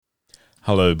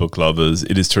Hello, book lovers.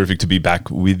 It is terrific to be back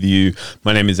with you.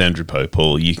 My name is Andrew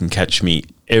Popel. You can catch me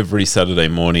every Saturday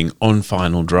morning on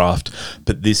Final Draft,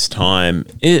 but this time,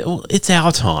 it's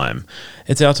our time.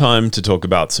 It's our time to talk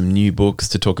about some new books,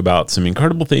 to talk about some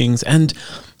incredible things, and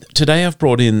today I've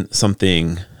brought in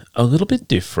something a little bit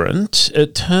different.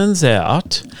 It turns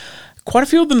out quite a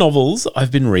few of the novels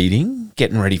I've been reading,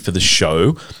 getting ready for the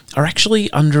show, are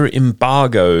actually under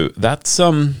embargo. That's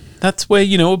where,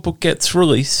 a book gets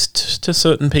released to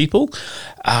certain people,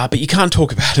 but you can't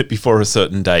talk about it before a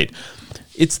certain date.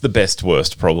 It's the best,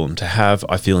 worst problem to have.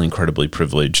 I feel incredibly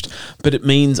privileged, but it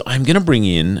means I'm going to bring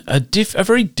in a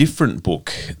very different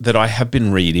book that I have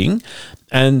been reading.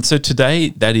 And so today,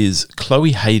 that is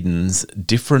Chloe Hayden's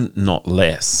Different Not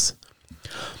Less.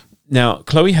 Now,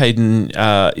 Chloe Hayden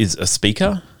is a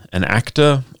speaker, an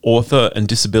actor, author, and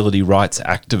disability rights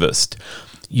activist.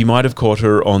 You might have caught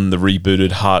her on the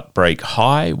rebooted Heartbreak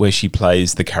High, where she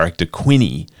plays the character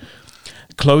Quinny.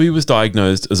 Chloe was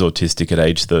diagnosed as autistic at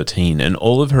age 13, and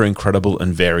all of her incredible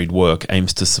and varied work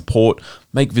aims to support,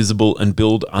 make visible, and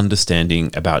build understanding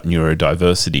about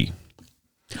neurodiversity.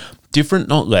 Different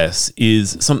Not Less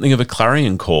is something of a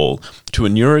clarion call to a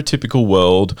neurotypical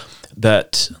world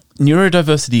that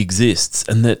neurodiversity exists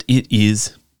and that it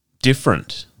is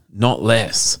different, not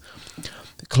less.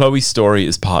 Chloe's story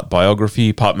is part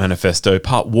biography, part manifesto,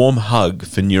 part warm hug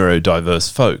for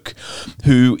neurodiverse folk,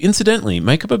 who incidentally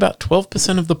make up about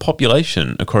 12% of the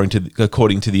population, according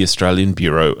to the Australian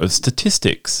Bureau of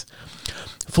Statistics.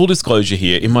 Full disclosure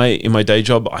here, in my day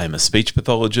job, I am a speech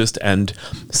pathologist, and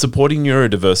supporting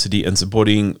neurodiversity and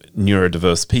supporting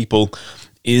neurodiverse people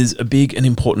is a big and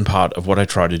important part of what I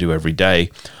try to do every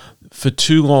day. For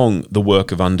too long, the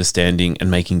work of understanding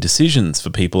and making decisions for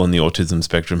people on the autism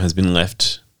spectrum has been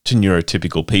left to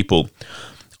neurotypical people.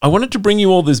 I wanted to bring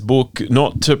you all this book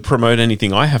not to promote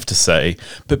anything I have to say,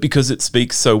 but because it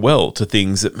speaks so well to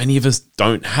things that many of us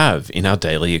don't have in our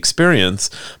daily experience,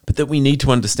 but that we need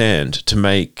to understand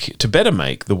to better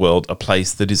make the world a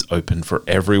place that is open for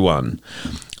everyone.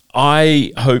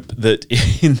 I hope that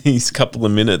in these couple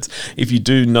of minutes, if you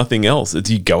do nothing else, it's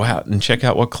you go out and check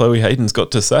out what Chloe Hayden's got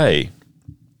to say.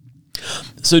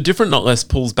 So Different Not Less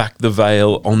pulls back the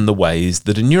veil on the ways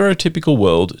that a neurotypical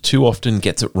world too often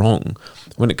gets it wrong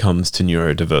when it comes to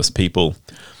neurodiverse people.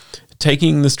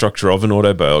 Taking the structure of an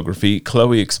autobiography,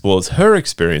 Chloe explores her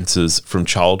experiences from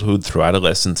childhood through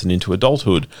adolescence and into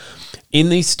adulthood. In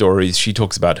these stories, she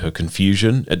talks about her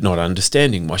confusion at not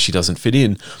understanding why she doesn't fit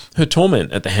in, her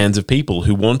torment at the hands of people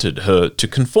who wanted her to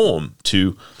conform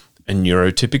to a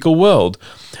neurotypical world,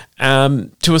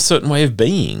 to a certain way of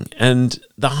being, and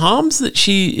the harms that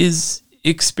she is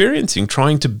experiencing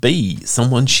trying to be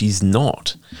someone she's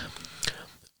not.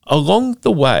 Along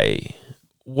the way,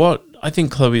 what I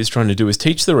think Chloe is trying to do is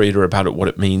teach the reader about what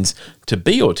it means to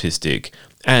be autistic,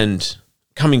 and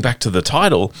coming back to the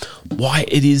title, why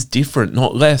it is different,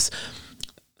 not less.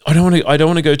 I don't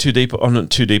want to go too deep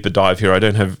a dive here. I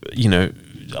don't have,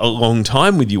 a long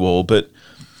time with you all, but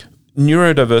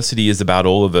neurodiversity is about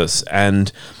all of us.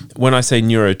 And when I say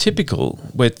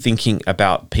neurotypical, we're thinking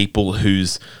about people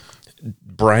whose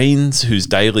brains, whose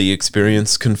daily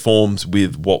experience conforms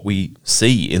with what we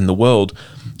see in the world.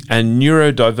 And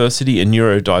neurodiversity and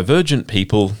neurodivergent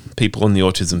people on the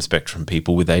autism spectrum,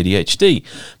 people with ADHD,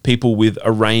 people with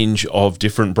a range of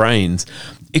different brains,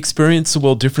 experience the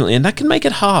world differently. And that can make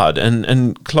it hard.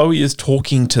 And Chloe is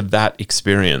talking to that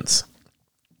experience.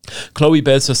 Chloe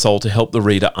bears her soul to help the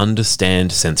reader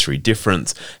understand sensory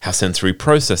difference, how sensory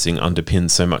processing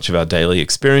underpins so much of our daily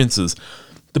experiences.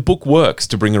 The book works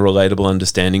to bring a relatable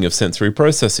understanding of sensory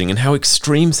processing and how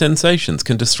extreme sensations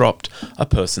can disrupt a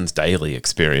person's daily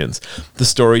experience. The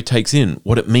story takes in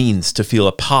what it means to feel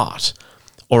apart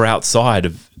or outside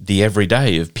of the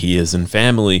everyday of peers and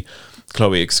family.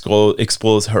 Chloe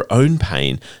explores her own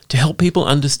pain to help people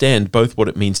understand both what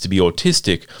it means to be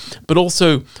autistic, but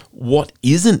also what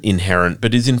isn't inherent,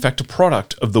 but is in fact a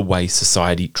product of the way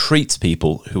society treats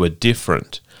people who are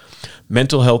different.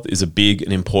 Mental health is a big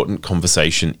and important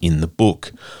conversation in the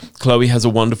book. Chloe has a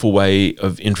wonderful way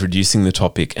of introducing the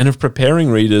topic and of preparing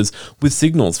readers with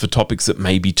signals for topics that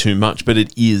may be too much, but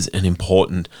it is an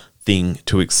important thing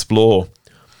to explore.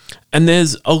 And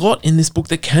there's a lot in this book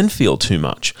that can feel too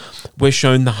much. We're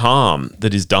shown the harm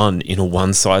that is done in a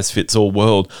one-size-fits-all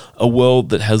world, a world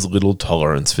that has little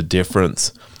tolerance for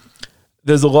difference.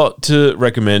 There's a lot to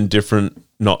recommend, Different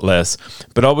Not Less,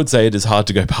 but I would say it is hard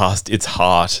to go past its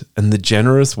heart and the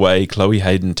generous way Chloe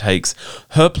Hayden takes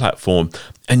her platform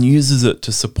and uses it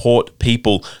to support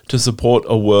people, to support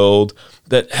a world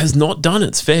that has not done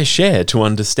its fair share to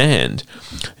understand.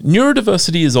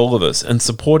 Neurodiversity is all of us, and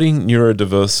supporting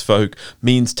neurodiverse folk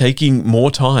means taking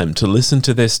more time to listen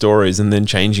to their stories and then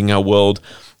changing our world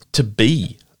to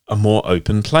be a more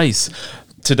open place.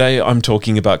 Today, I'm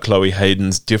talking about Chloe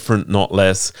Hayden's Different Not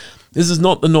Less. This is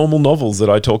not the normal novels that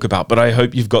I talk about, but I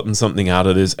hope you've gotten something out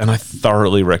of this, and I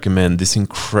thoroughly recommend this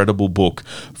incredible book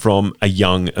from a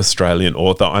young Australian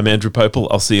author. I'm Andrew Popel.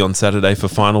 I'll see you on Saturday for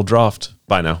Final Draft.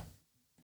 Bye now.